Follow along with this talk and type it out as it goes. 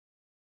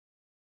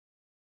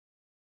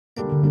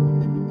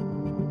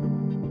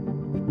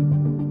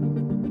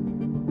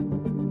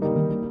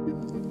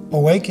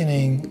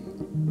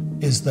Awakening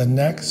is the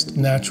next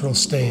natural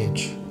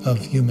stage of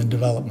human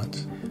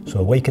development. So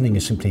awakening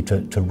is simply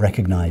to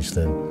recognize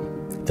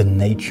the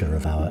nature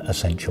of our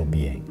essential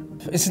being.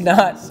 It's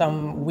not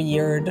some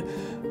weird,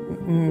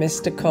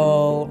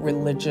 mystical,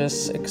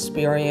 religious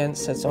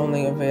experience that's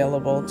only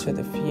available to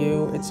the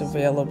few. It's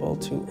available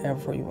to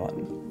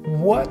everyone.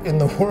 What in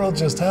the world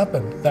just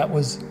happened? That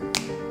was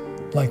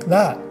like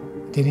that.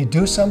 Did he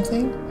do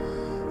something?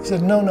 He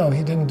said, no,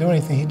 he didn't do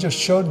anything. He just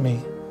showed me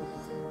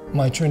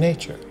my true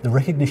nature. The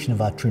recognition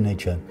of our true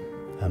nature,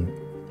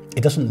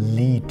 it doesn't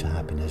lead to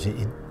happiness.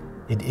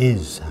 It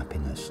is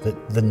happiness.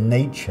 The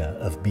nature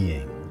of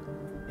being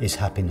is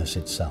happiness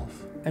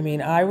itself. I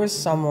mean, I was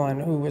someone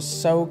who was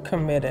so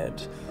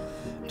committed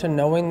to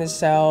knowing the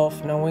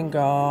self, knowing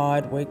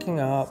God,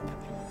 waking up.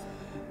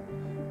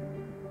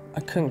 I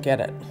couldn't get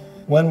it.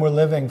 When we're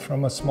living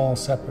from a small,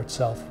 separate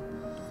self,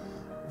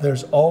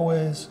 there's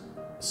always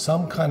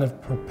some kind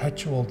of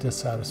perpetual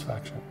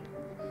dissatisfaction.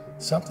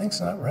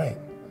 Something's not right.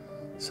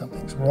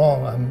 Something's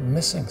wrong. I'm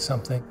missing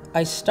something.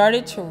 I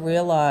started to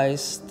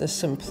realize the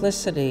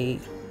simplicity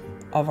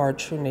of our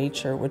true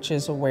nature, which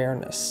is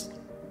awareness.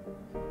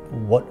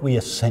 What we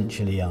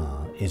essentially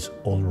are is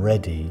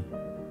already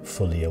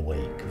fully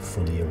awake,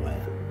 fully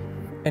aware.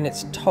 And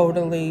it's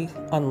totally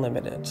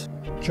unlimited.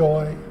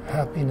 Joy,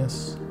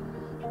 happiness,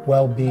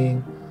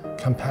 well-being,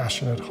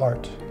 compassionate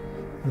heart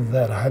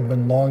that I had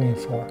been longing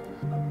for.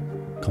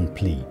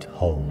 Complete,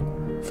 whole,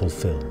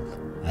 fulfilled,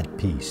 at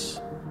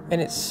peace.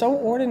 And it's so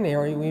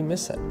ordinary we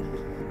miss it.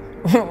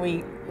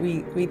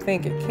 we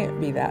think it can't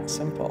be that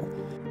simple.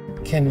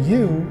 Can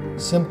you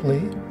simply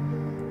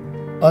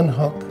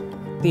unhook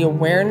the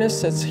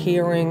awareness that's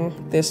hearing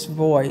this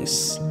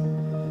voice?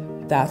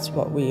 That's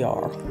what we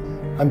are.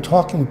 I'm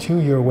talking to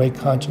your awake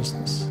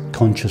consciousness.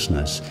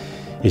 Consciousness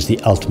is the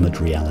ultimate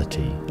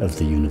reality of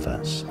the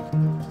universe.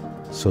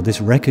 So this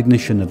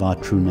recognition of our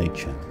true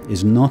nature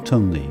is not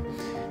only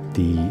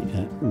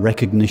the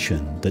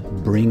recognition that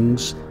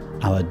brings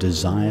our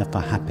desire for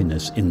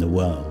happiness in the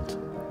world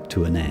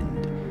to an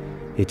end.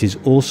 It is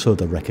also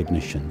the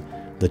recognition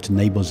that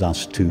enables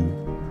us to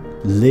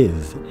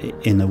live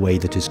in a way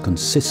that is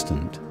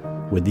consistent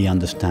with the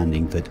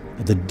understanding that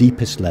at the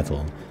deepest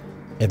level,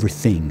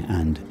 everything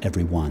and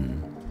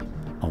everyone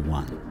are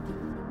one.